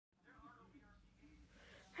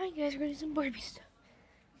Hi guys, we're gonna do some Barbie stuff.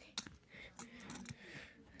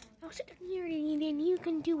 I'll sit down here and then you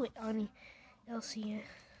can do it, Annie. Elsie.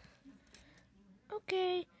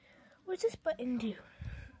 Okay, what does this button do?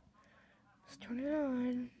 Let's turn it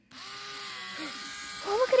on.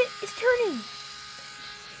 Oh, look at it, it's turning.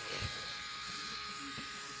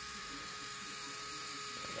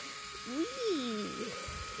 Whee!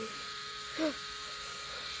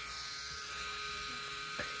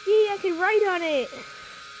 Yeah, I can ride on it.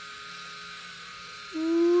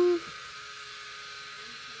 Ooh.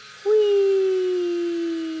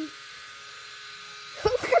 Whee!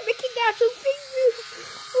 Look, I'm making natural fingers.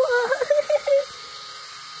 What?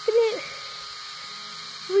 Look at it.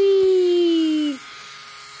 Whee!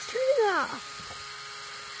 Let's turn it off.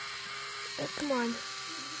 Oh, come on.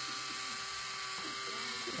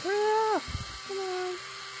 Turn it off. Come on.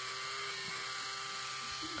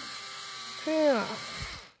 Turn it off.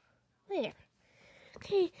 There.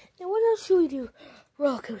 Okay, now what else should we do?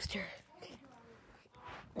 Roller coaster.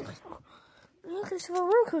 Look, there's a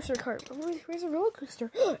roller coaster cart. Where's the roller coaster?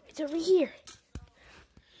 It's over here.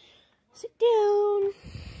 Sit down.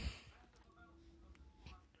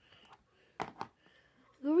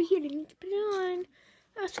 Go over here. I need to put it on.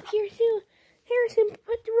 Also here too. Harrison,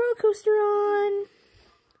 put the roller coaster on.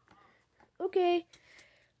 Okay.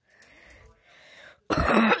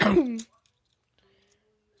 Okay,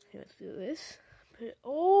 let's do this. Put it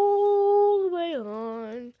all the way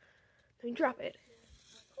on. Then drop it.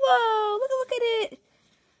 Whoa! Look at it!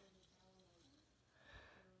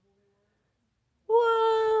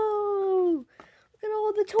 Whoa! Look at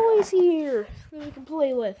all the toys here that we can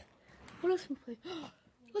play with. What else can we play?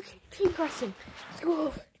 Look, train crossing. Let's go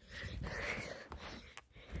over.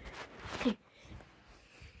 Okay.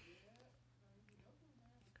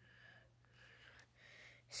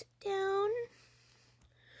 Sit down.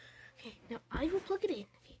 Okay, now I will plug it in.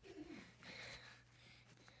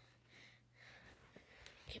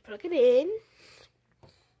 Okay, plug it in.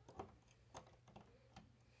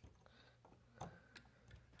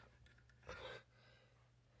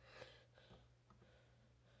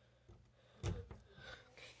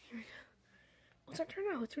 Okay, here we go. Let's not turn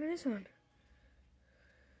it on. Let's turn this on.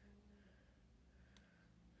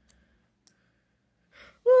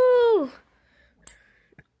 Woo!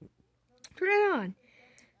 Turn it on.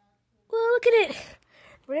 Well, look at it.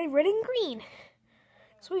 Red and green.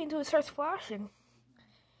 Let's wait until it starts flashing.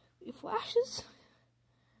 It flashes.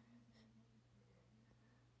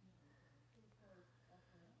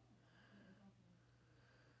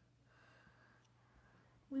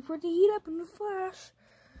 Wait for it to heat up and the flash.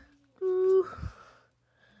 Ooh.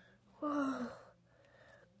 Whoa.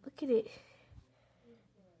 Look at it.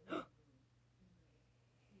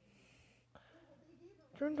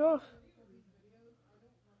 Turned off.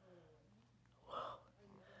 Whoa.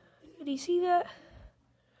 Did you see that?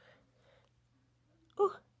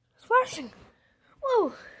 Oh, it's flashing.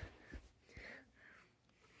 Whoa.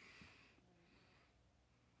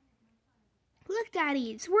 Look,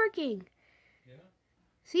 Daddy, it's working. Yeah.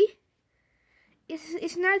 See?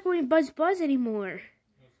 It's not going to buzz anymore.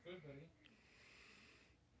 That's good, buddy.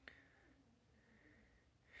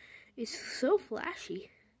 It's so flashy.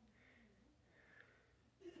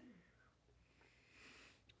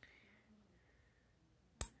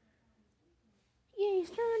 Yeah, it's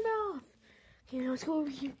turned off. Okay, now let's go over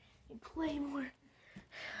here and play more.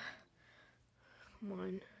 Come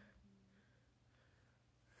on.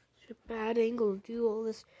 It's a bad angle to do all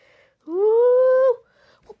this. Woo!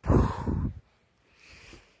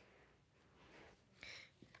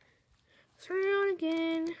 Let's turn it on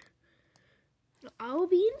again. I will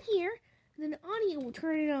be in here, and then Anya will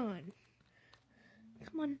turn it on.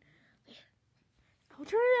 Come on. I'll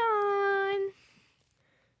turn it on.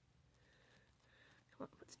 Come on,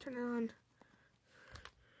 let's turn it on.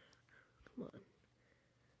 Come on.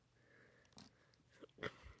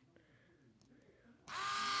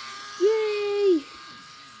 Yay!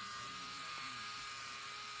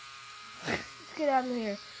 Let's get out of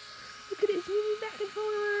here. Look at it, it's moving back and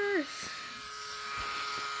forth.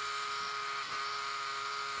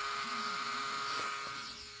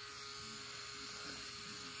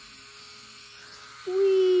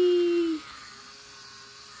 Whee!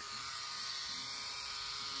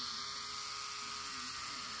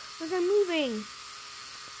 Look, I'm moving.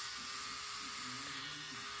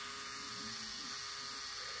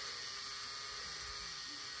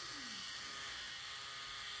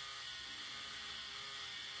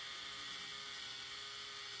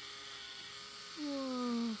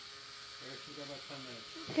 Whoa.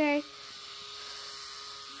 Okay.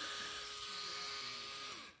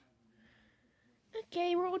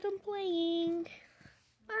 Okay, we're all done playing.